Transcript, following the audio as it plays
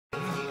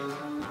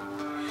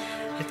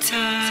a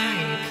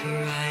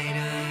typewriter.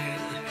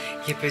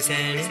 You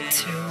presented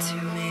to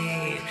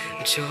me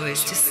a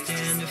choice to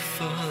stand or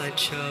fall. I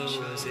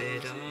chose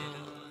it all.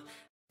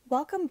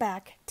 Welcome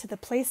back to The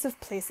Place of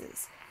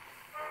Places,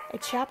 a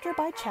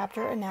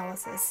chapter-by-chapter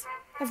analysis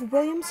of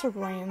William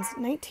Saroyan's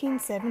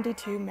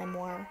 1972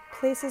 memoir,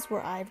 Places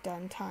Where I've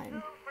Done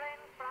Time.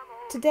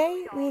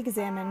 Today, we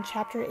examine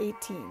Chapter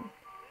 18,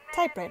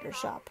 Typewriter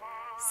Shop,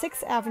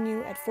 6th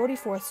Avenue at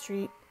 44th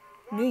Street,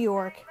 New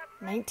York,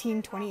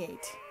 1928.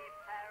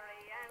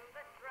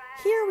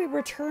 Here we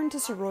return to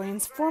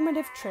Saroyan's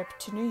formative trip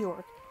to New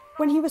York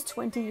when he was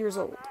 20 years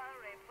old.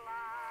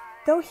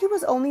 Though he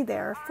was only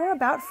there for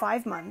about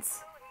 5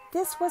 months,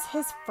 this was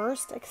his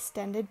first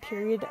extended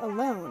period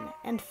alone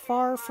and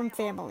far from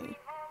family.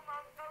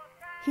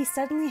 He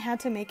suddenly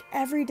had to make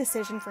every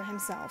decision for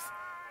himself,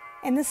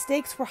 and the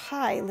stakes were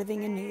high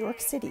living in New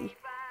York City.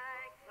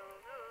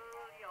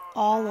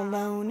 All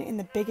alone in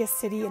the biggest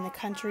city in the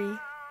country,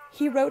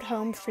 he wrote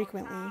home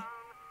frequently,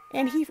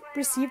 and he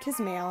received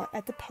his mail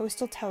at the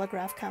Postal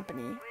Telegraph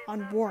Company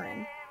on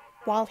Warren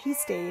while he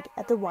stayed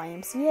at the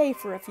YMCA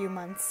for a few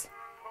months.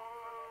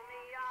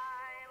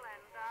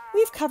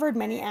 We've covered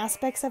many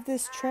aspects of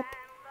this trip,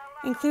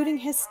 including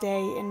his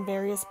stay in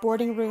various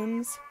boarding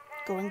rooms,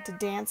 going to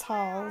dance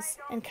halls,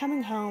 and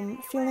coming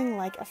home feeling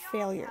like a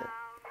failure.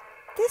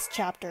 This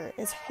chapter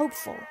is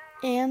hopeful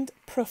and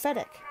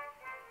prophetic.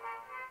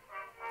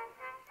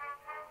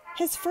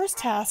 His first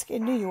task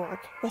in New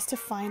York was to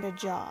find a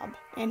job,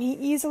 and he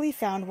easily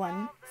found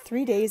one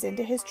 3 days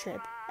into his trip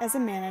as a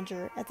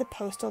manager at the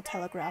Postal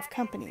Telegraph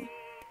Company.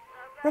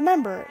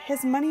 Remember,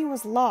 his money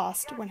was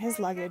lost when his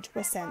luggage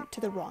was sent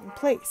to the wrong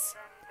place.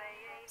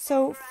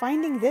 So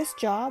finding this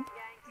job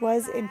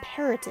was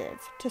imperative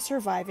to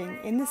surviving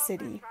in the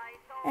city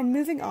and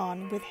moving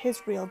on with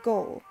his real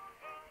goal,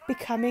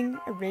 becoming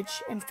a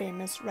rich and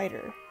famous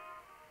writer.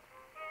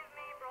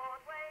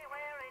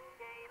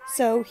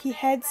 So he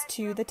heads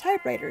to the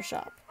typewriter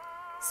shop,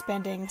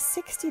 spending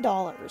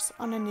 $60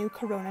 on a new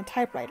Corona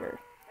typewriter.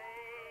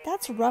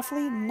 That's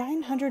roughly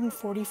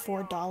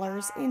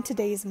 $944 in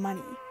today's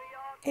money,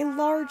 a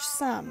large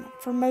sum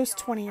for most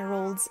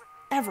 20-year-olds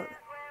ever.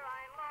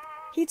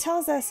 He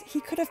tells us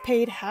he could have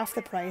paid half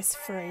the price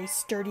for a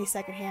sturdy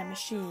secondhand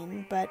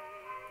machine, but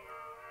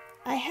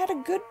I had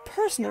a good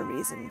personal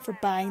reason for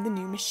buying the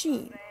new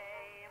machine.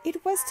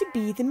 It was to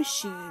be the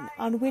machine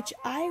on which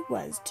I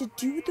was to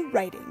do the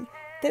writing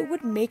that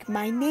would make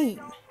my name.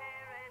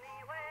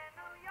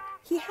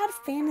 He had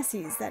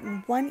fantasies that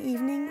in one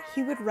evening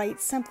he would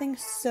write something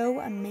so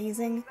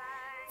amazing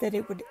that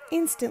it would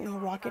instantly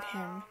rocket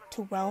him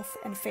to wealth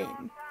and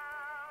fame.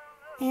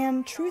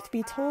 And truth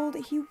be told,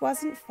 he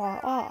wasn't far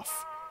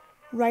off,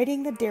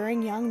 writing The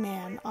Daring Young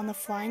Man on the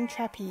Flying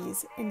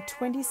Trapeze in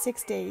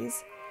 26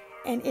 days,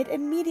 and it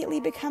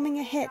immediately becoming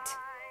a hit.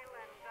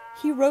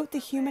 He wrote The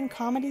Human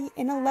Comedy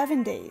in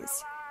 11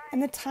 days,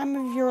 and The Time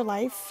of Your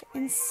Life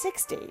in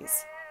 6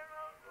 days.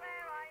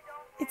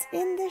 It's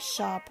in this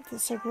shop that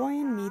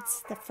Saroyan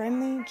meets the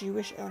friendly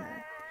Jewish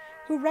owner,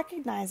 who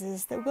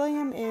recognizes that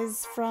William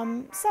is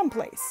from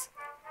someplace,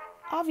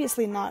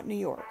 obviously not New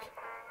York.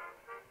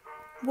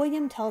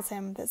 William tells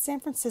him that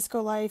San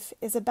Francisco life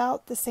is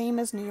about the same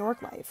as New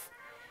York life,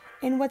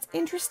 and what's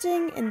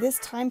interesting in this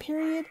time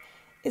period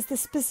is the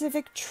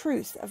specific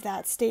truth of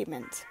that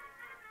statement.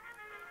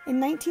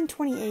 In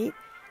 1928,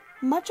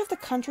 much of the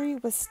country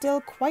was still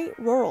quite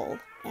rural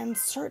and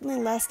certainly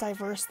less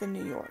diverse than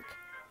New York.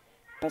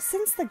 But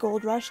since the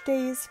gold rush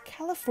days,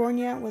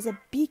 California was a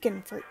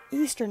beacon for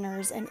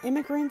Easterners and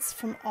immigrants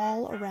from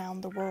all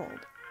around the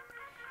world.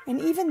 And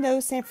even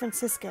though San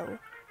Francisco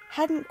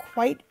hadn't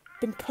quite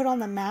been put on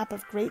the map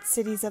of great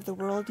cities of the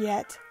world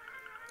yet,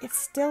 it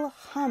still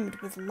hummed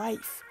with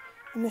life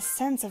and the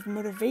sense of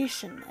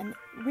motivation and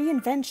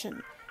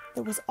reinvention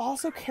that was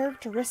also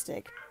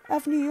characteristic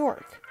of New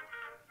York.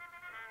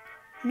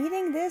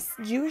 Meeting this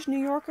Jewish New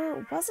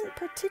Yorker wasn't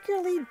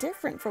particularly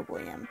different for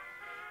William,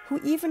 who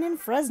even in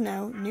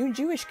Fresno knew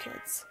Jewish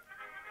kids.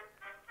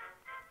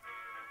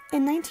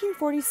 In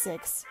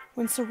 1946,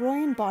 when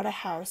Saroyan bought a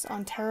house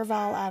on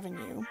Taraval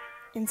Avenue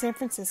in San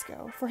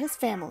Francisco for his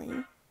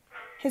family,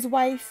 his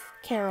wife,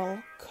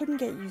 Carol, couldn't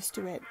get used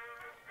to it.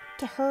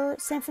 To her,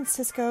 San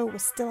Francisco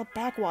was still a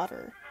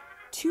backwater,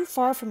 too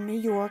far from New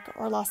York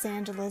or Los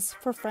Angeles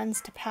for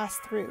friends to pass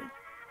through.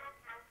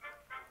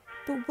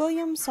 But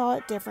William saw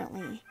it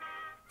differently.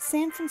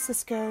 San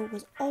Francisco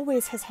was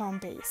always his home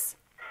base.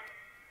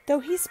 Though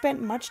he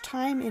spent much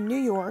time in New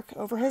York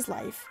over his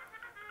life,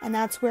 and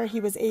that's where he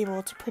was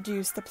able to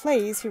produce the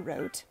plays he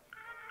wrote,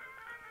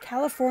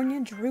 California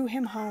drew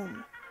him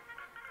home.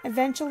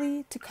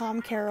 Eventually, to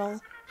calm Carol,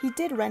 he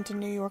did rent a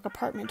New York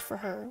apartment for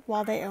her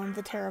while they owned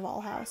the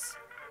Taraval house.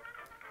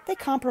 They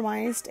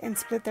compromised and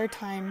split their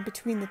time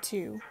between the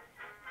two,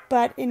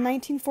 but in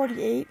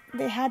 1948,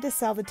 they had to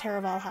sell the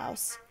Taraval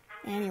house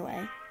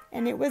anyway,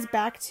 and it was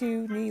back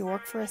to New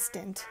York for a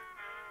stint.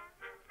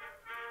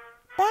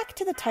 Back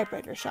to the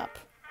typewriter shop.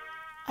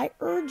 I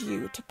urge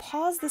you to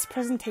pause this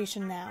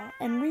presentation now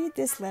and read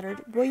this letter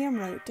William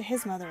wrote to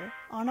his mother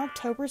on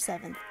October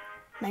 7th,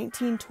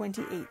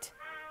 1928.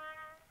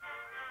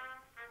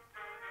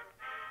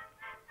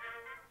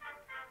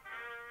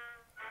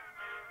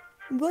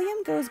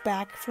 William goes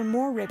back for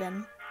more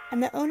ribbon,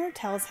 and the owner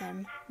tells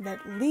him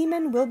that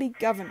Lehman will be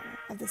governor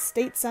of the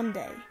state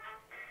someday.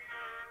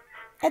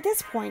 At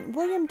this point,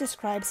 William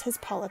describes his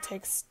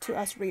politics to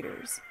us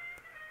readers,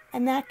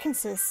 and that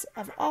consists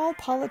of all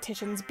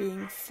politicians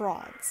being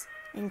frauds,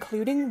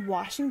 including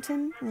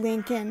Washington,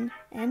 Lincoln,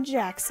 and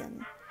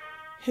Jackson,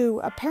 who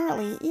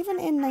apparently, even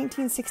in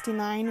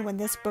 1969 when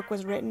this book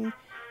was written,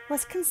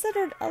 was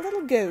considered a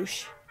little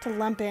gauche to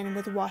lump in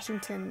with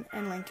Washington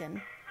and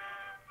Lincoln.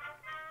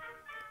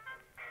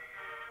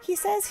 He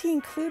says he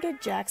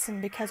included Jackson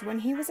because when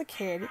he was a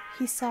kid,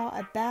 he saw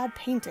a bad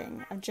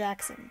painting of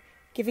Jackson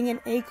giving an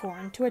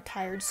acorn to a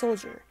tired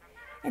soldier,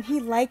 and he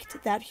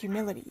liked that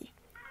humility.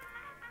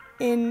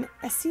 In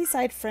A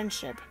Seaside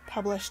Friendship,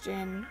 published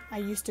in I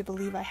Used to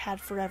Believe I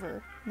Had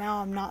Forever,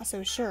 Now I'm Not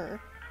So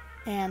Sure,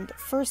 and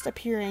first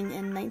appearing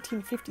in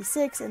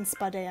 1956 in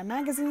Spadea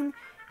magazine,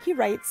 he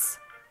writes,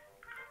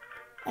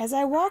 "As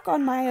I walk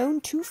on my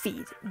own 2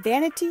 feet,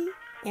 vanity,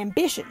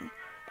 ambition,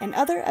 and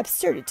other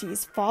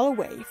absurdities fall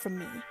away from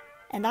me,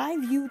 and I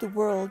view the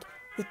world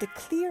with the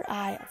clear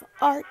eye of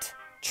art,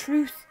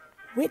 truth,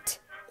 wit,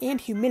 and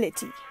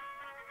humility."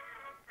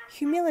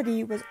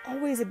 Humility was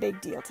always a big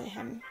deal to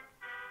him.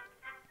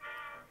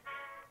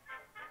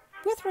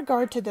 With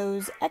regard to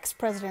those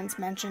ex-presidents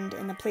mentioned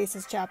in the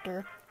Places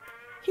chapter,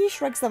 he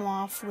shrugs them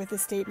off with the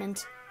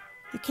statement,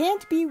 "You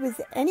can't be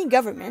with any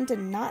government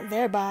and not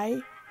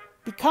thereby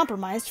be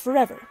compromised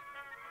forever."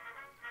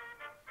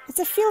 It's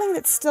a feeling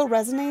that still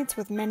resonates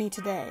with many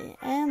today,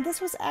 and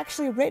this was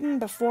actually written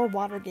before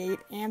Watergate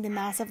and the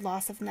massive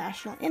loss of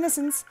national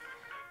innocence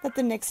that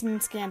the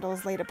Nixon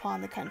scandals laid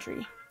upon the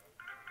country.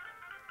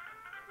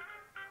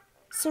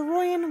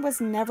 Saroyan was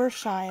never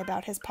shy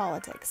about his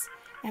politics,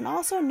 and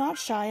also not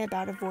shy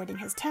about avoiding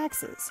his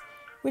taxes,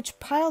 which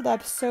piled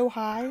up so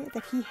high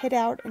that he hid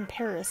out in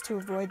Paris to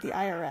avoid the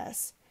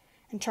IRS,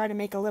 and try to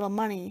make a little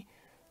money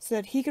so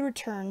that he could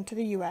return to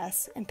the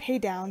US and pay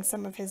down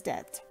some of his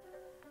debt.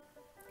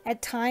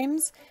 At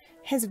times,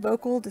 his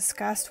vocal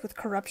disgust with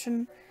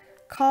corruption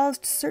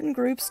caused certain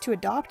groups to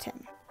adopt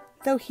him,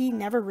 though he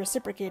never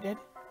reciprocated.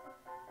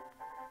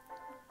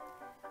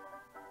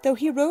 Though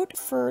he wrote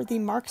for the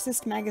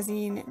Marxist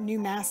magazine New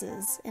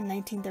Masses in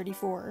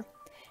 1934,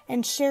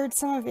 and shared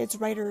some of its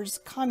writers'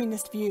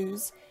 communist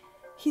views,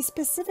 he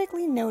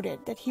specifically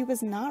noted that he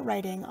was not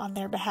writing on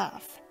their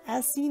behalf,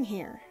 as seen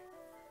here.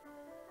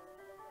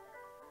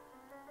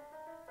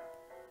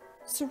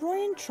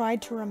 Saroyan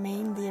tried to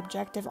remain the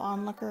objective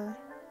onlooker,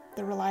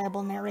 the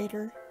reliable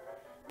narrator,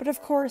 but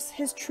of course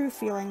his true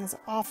feelings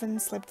often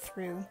slipped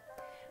through,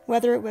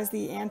 whether it was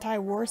the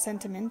anti-war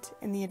sentiment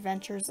in the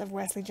adventures of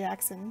Wesley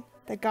Jackson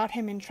that got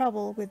him in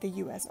trouble with the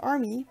U.S.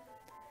 Army,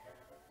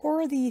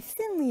 or the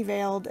thinly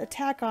veiled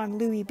attack on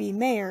Louis B.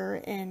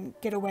 Mayer in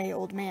Get Away,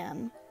 Old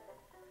Man.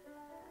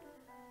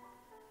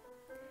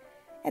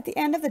 At the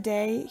end of the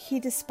day, he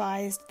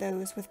despised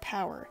those with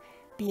power,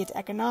 be it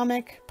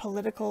economic,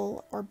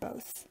 political, or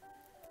both.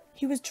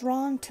 He was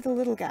drawn to the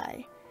little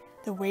guy,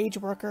 the wage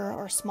worker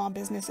or small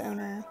business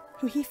owner,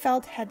 who he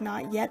felt had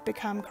not yet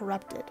become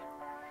corrupted.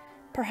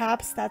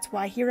 Perhaps that's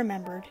why he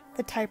remembered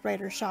the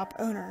typewriter shop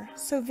owner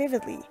so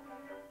vividly,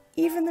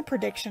 even the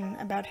prediction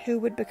about who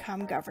would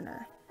become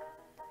governor.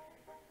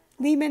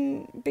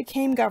 Lehman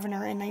became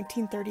governor in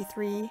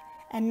 1933,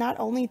 and not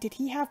only did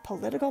he have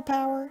political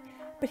power,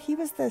 but he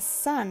was the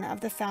son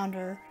of the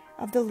founder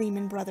of the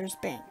Lehman Brothers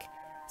Bank,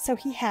 so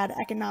he had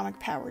economic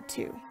power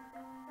too.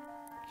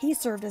 He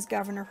served as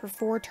governor for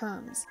 4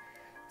 terms,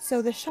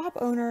 so the shop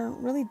owner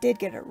really did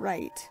get it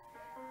right,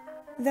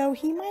 though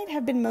he might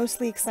have been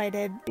mostly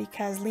excited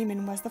because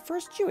Lehman was the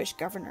first Jewish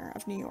governor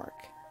of New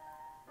York.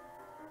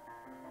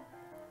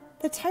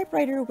 The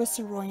typewriter was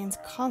Saroyan's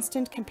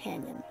constant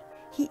companion.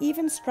 He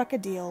even struck a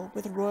deal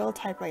with Royal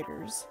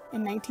Typewriters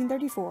in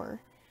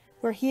 1934,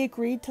 where he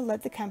agreed to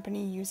let the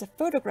company use a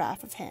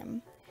photograph of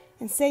him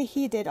and say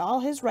he did all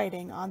his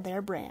writing on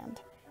their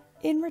brand,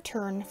 in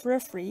return for a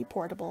free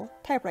portable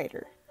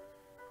typewriter.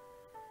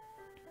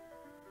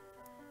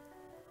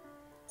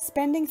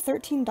 Spending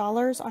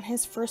 $13 on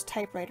his first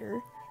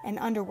typewriter, an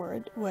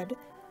Underwood,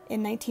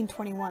 in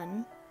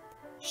 1921,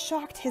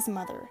 shocked his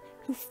mother,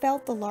 who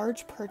felt the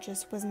large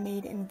purchase was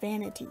made in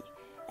vanity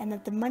and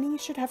that the money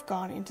should have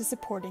gone into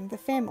supporting the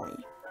family.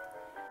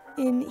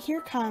 In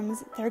Here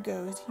Comes, There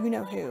Goes, You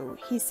Know Who,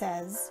 he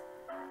says,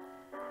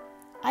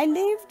 "I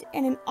lived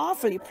in an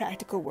awfully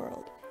practical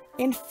world,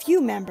 and few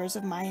members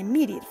of my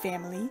immediate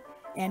family,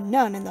 and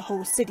none in the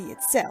whole city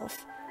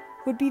itself,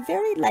 would be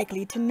very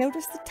likely to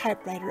notice the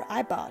typewriter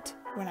I bought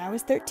when I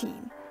was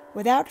 13,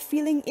 without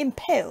feeling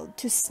impelled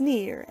to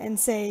sneer and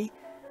say,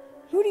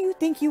 'Who do you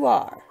think you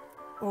are?'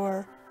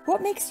 or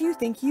 'What makes you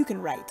think you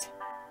can write?'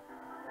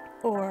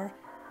 or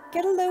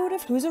 'Get a load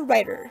of who's a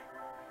writer.'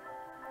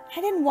 I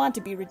didn't want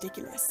to be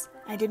ridiculous.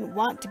 I didn't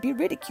want to be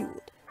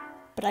ridiculed.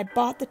 But I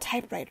bought the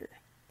typewriter.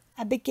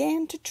 I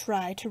began to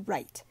try to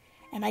write,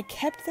 and I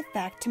kept the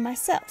fact to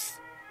myself.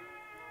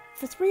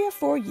 For 3 or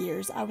 4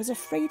 years I was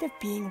afraid of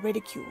being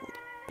ridiculed,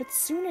 but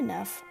soon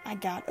enough I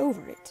got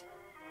over it.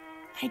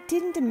 I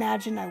didn't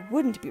imagine I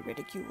wouldn't be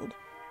ridiculed.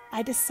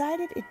 I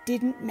decided it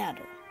didn't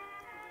matter.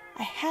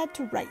 I had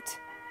to write.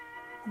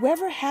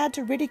 Whoever had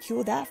to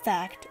ridicule that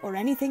fact or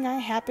anything I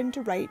happened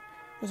to write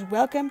was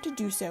welcome to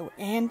do so,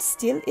 and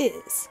still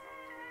is.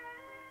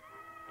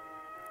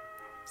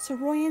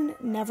 Saroyan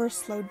never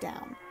slowed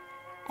down,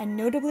 and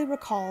notably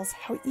recalls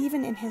how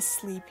even in his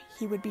sleep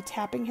he would be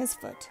tapping his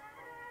foot.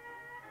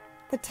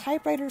 The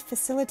typewriter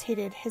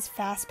facilitated his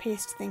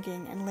fast-paced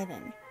thinking and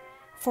living.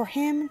 For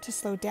him, to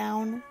slow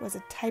down was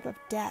a type of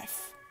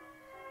death.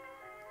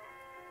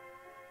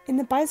 In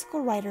The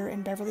Bicycle Rider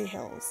in Beverly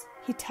Hills,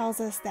 he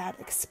tells us that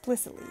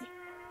explicitly.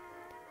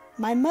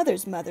 My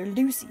mother's mother,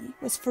 Lucy,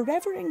 was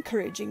forever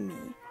encouraging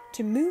me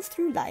to move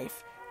through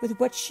life with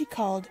what she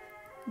called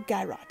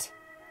gairot,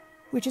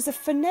 which is a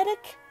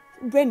phonetic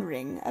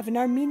rendering of an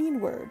Armenian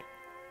word,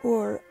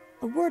 or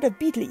a word of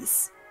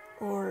Bitlis,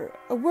 or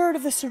a word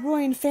of the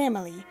Saroyan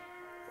family,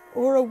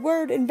 or a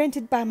word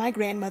invented by my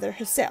grandmother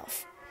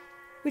herself,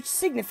 which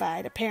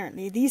signified,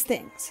 apparently, these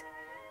things: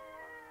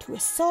 to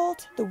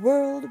assault the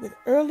world with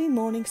early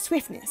morning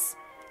swiftness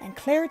and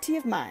clarity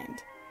of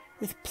mind,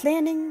 with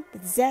planning,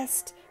 with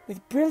zest,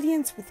 with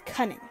brilliance, with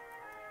cunning,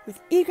 with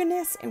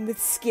eagerness, and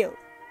with skill.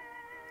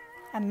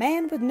 A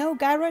man with no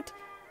gairot,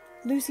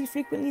 Lucy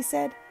frequently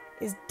said,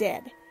 is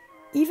dead.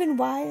 Even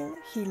while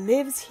he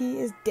lives,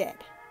 he is dead.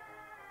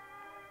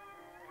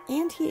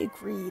 And he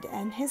agreed,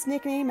 and his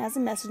nickname as a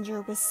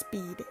messenger was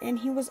Speed, and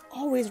he was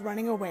always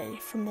running away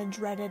from the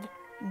dreaded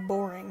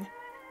boring.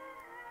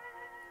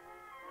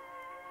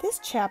 This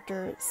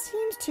chapter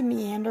seems to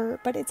meander,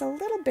 but it's a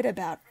little bit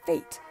about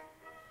fate.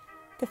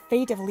 The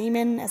fate of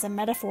Lehman as a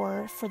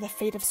metaphor for the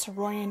fate of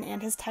Saroyan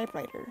and his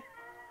typewriter.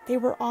 They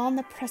were on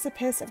the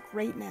precipice of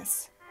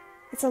greatness.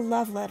 It's a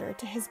love letter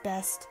to his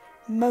best,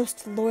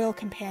 most loyal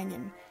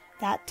companion,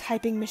 that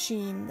typing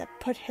machine that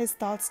put his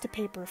thoughts to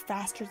paper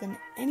faster than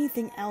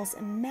anything else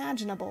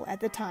imaginable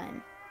at the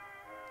time.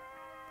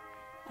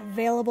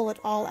 Available at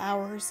all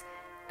hours,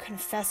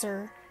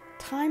 confessor,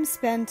 time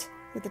spent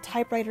with the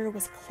typewriter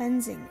was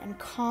cleansing and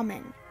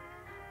calming.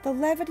 The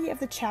levity of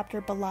the chapter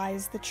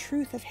belies the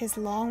truth of his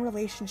long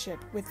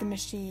relationship with the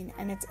machine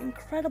and its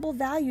incredible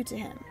value to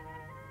him.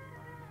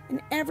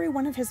 In every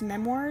one of his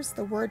memoirs,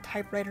 the word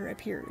typewriter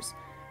appears,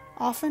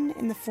 often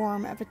in the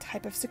form of a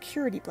type of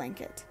security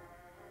blanket.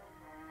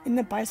 In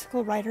The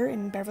Bicycle Rider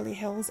in Beverly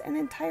Hills, an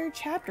entire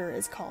chapter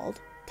is called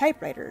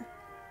Typewriter.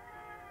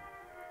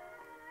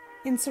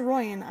 In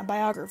Saroyan, a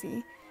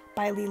biography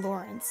by Lee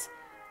Lawrence,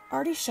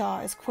 Artie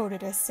Shaw is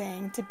quoted as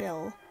saying to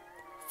Bill,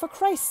 "For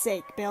Christ's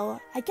sake, Bill,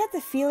 I get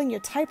the feeling your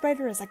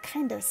typewriter is a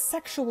kind of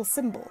sexual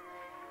symbol.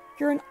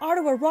 You're an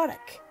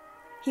autoerotic."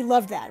 He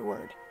loved that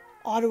word,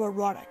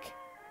 autoerotic.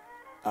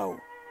 Oh,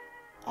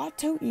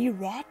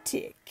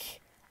 autoerotic.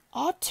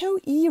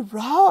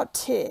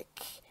 Autoerotic.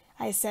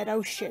 I said,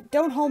 oh shit,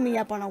 don't hold me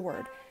up on a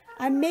word.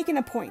 I'm making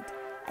a point.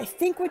 I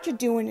think what you're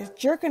doing is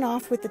jerking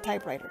off with the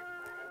typewriter,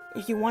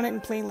 if you want it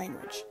in plain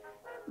language.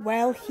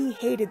 Well, he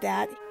hated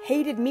that,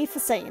 hated me for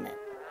saying it.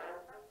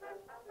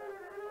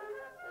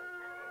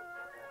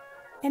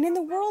 And in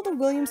The World of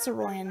William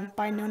Saroyan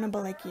by Nona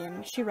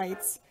Balakian, she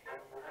writes,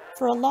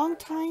 for a long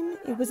time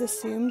it was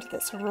assumed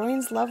that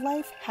Saroyan's love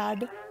life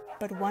had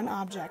but one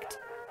object,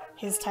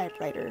 his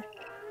typewriter.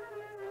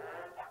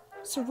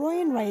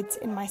 Saroyan writes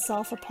in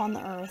Myself Upon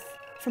the Earth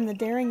from the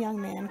Daring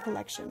Young Man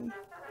collection,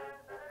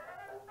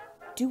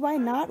 "Do I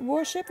not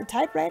worship the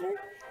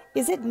typewriter?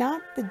 Is it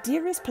not the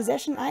dearest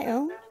possession I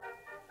own?"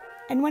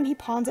 And when he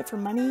pawns it for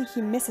money, he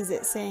misses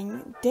it,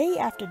 saying, "Day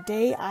after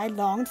day I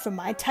longed for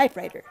my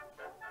typewriter."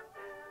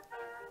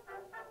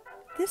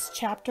 This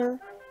chapter,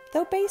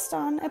 though based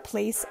on a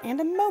place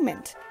and a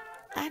moment,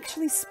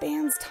 actually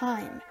spans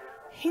time,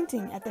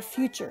 hinting at the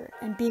future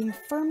and being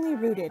firmly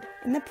rooted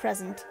in the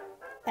present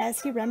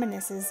as he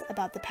reminisces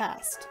about the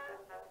past.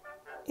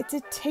 It's a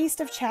taste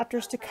of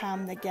chapters to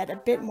come that get a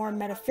bit more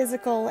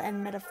metaphysical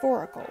and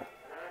metaphorical.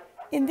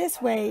 In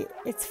this way,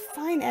 it's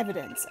fine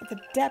evidence of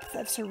the depth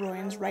of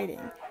Saroyan's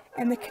writing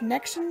and the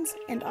connections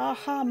and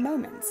aha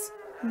moments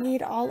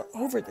made all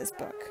over this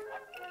book.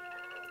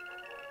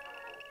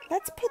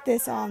 Let's put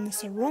this on the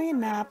Saroyan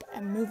map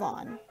and move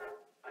on.